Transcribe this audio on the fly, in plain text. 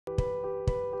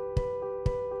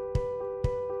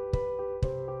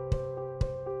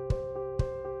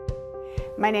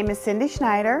My name is Cindy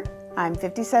Schneider. I'm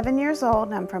 57 years old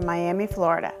and I'm from Miami,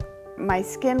 Florida. My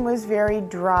skin was very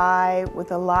dry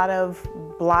with a lot of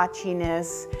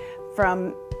blotchiness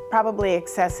from probably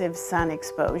excessive sun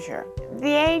exposure. The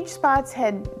age spots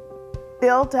had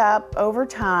built up over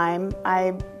time.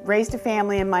 I raised a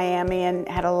family in Miami and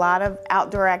had a lot of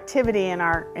outdoor activity in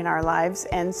our lives,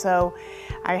 and so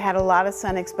I had a lot of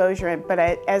sun exposure. But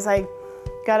as I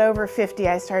got over 50,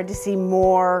 I started to see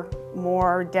more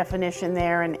definition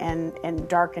there and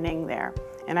darkening there,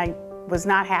 and I was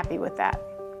not happy with that.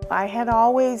 I had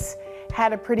always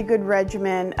had a pretty good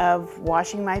regimen of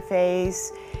washing my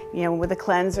face, with a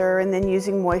cleanser and then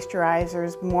using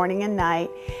moisturizers morning and night,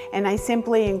 and I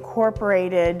simply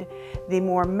incorporated the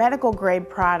more medical grade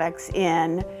products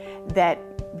in that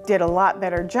did a lot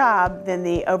better job than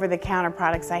the over-the-counter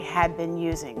products I had been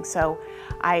using. So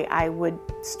I would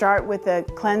start with a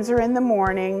cleanser in the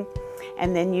morning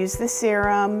and then use the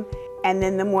serum and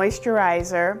then the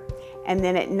moisturizer, and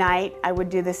then at night I would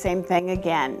do the same thing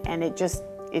again, and it just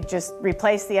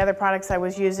replaced the other products I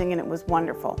was using, and it was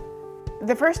wonderful.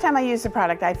 The first time I used the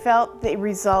product, I felt the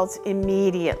results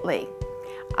immediately.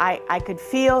 I could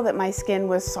feel that my skin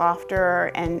was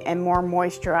softer and more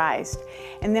moisturized.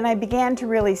 And then I began to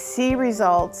really see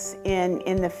results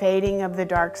in the fading of the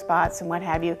dark spots and what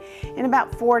have you in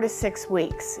about 4 to 6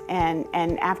 weeks. And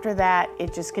after that,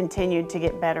 it just continued to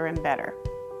get better and better.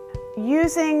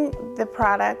 Using the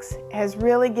products has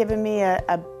really given me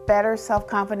a better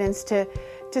self-confidence to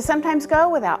sometimes go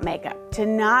without makeup, to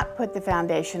not put the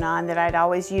foundation on that I'd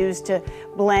always used to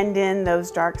blend in those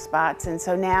dark spots. And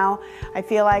so now I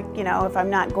feel like, if I'm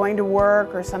not going to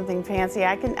work or something fancy,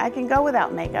 I can go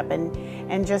without makeup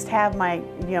and just have my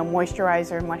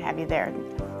moisturizer and what have you there.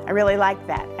 I really like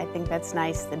that. I think that's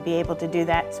nice to be able to do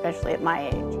that, especially at my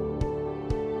age.